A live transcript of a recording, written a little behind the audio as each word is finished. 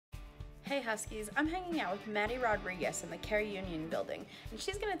Hey Huskies, I'm hanging out with Maddie Rodriguez in the Care Union building, and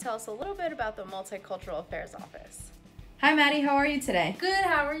she's going to tell us a little bit about the Multicultural Affairs office. Hi Maddie, how are you today? Good,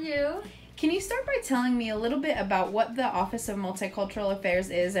 how are you? Can you start by telling me a little bit about what the Office of Multicultural Affairs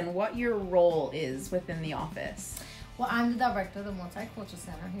is and what your role is within the office? Well, I'm the director of the Multicultural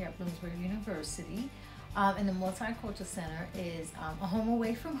Center here at Bloomsburg University. And the Multicultural Center is a home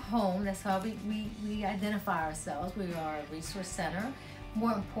away from home. That's how we identify ourselves. We are a resource center.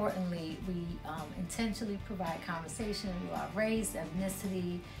 More importantly, we intentionally provide conversation about race,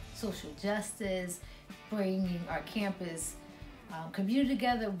 ethnicity, social justice, bringing our campus community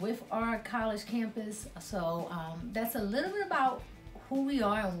together with our college campus. So that's a little bit about who we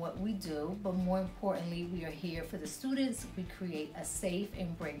are and what we do, but more importantly, we are here for the students. We create a safe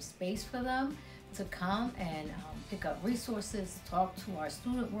and brave space for them to come and pick up resources, talk to our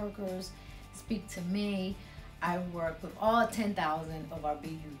student workers, speak to me. I work with all 10,000 of our BU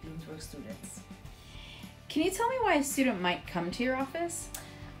Bloomsburg students. Can you tell me why a student might come to your office?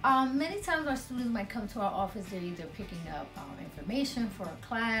 Many times our students might come to our office, they're either picking up information for a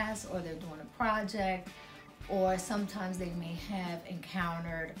class, or they're doing a project, or sometimes they may have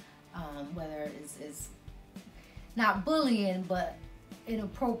encountered whether it's not bullying, but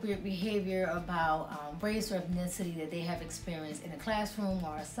inappropriate behavior about race or ethnicity that they have experienced in a classroom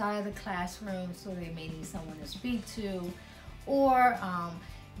or outside of the classroom, so they may need someone to speak to, or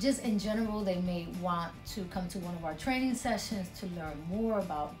just in general they may want to come to one of our training sessions to learn more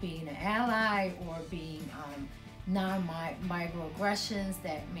about being an ally or being non-microaggressions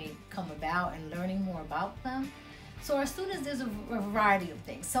that may come about and learning more about them. So our students, there's a variety of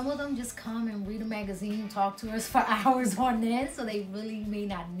things. Some of them just come and read a magazine, talk to us for hours on end, so they really may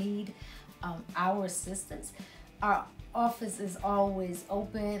not need our assistance. Our office is always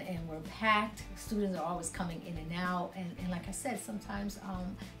open and we're packed. Students are always coming in and out. And like I said, sometimes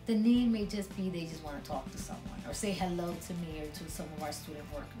the need may just be they just want to talk to someone or say hello to me or to some of our student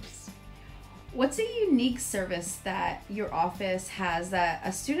workers. What's a unique service that your office has that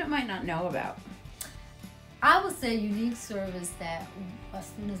a student might not know about? I would say a unique service that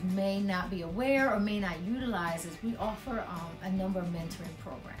students may not be aware or may not utilize is we offer a number of mentoring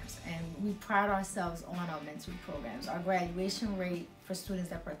programs, and we pride ourselves on our mentoring programs. Our graduation rate for students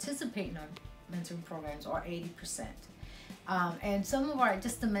that participate in our mentoring programs are 80%. And some of our,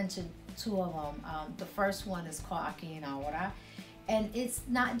 just to mention two of them, the first one is called Aki and Ahora. And it's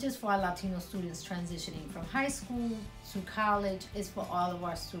not just for our Latino students transitioning from high school to college. It's for all of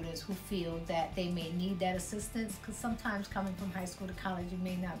our students who feel that they may need that assistance, because sometimes coming from high school to college, you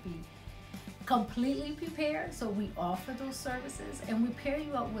may not be completely prepared. So we offer those services, and we pair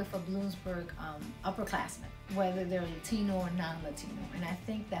you up with a Bloomsburg upperclassman, whether they're Latino or non-Latino. And I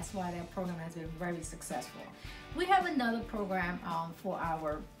think that's why that program has been very successful. We have another program for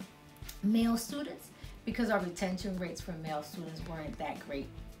our male students, because our retention rates for male students weren't that great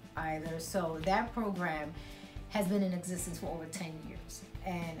either. So that program has been in existence for over 10 years.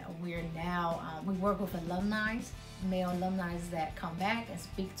 And we're now, we work with alumni, male alumni that come back and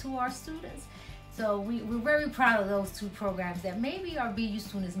speak to our students. So we're very proud of those two programs that maybe our BU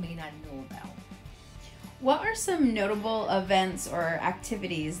students may not know about. What are some notable events or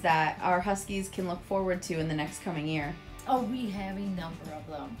activities that our Huskies can look forward to in the next coming year? Oh, we have a number of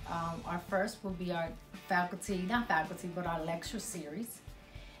them. Our first will be our but our lecture series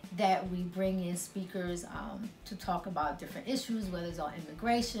that we bring in speakers to talk about different issues, whether it's on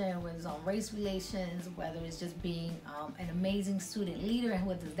immigration, whether it's on race relations, whether it's just being an amazing student leader, and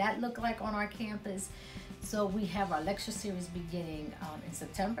what does that look like on our campus. So we have our lecture series beginning in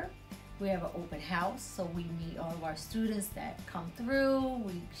September. We have an open house, so we meet all of our students that come through.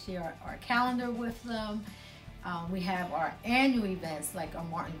 We share our calendar with them. We have our annual events like our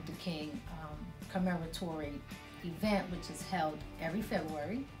Martin Luther King commemoratory event, which is held every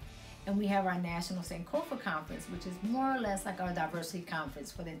February. And we have our National Sankofa Conference, which is more or less like our diversity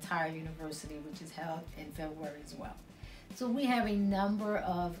conference for the entire university, which is held in February as well. So we have a number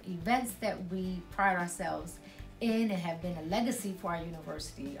of events that we pride ourselves in and have been a legacy for our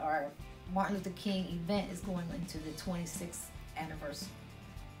university. Our Martin Luther King event is going into the 26th anniversary.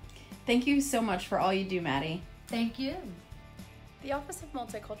 Thank you so much for all you do, Maddie. Thank you. The Office of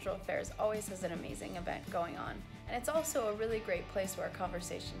Multicultural Affairs always has an amazing event going on, and it's also a really great place where a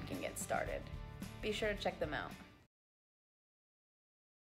conversation can get started. Be sure to check them out.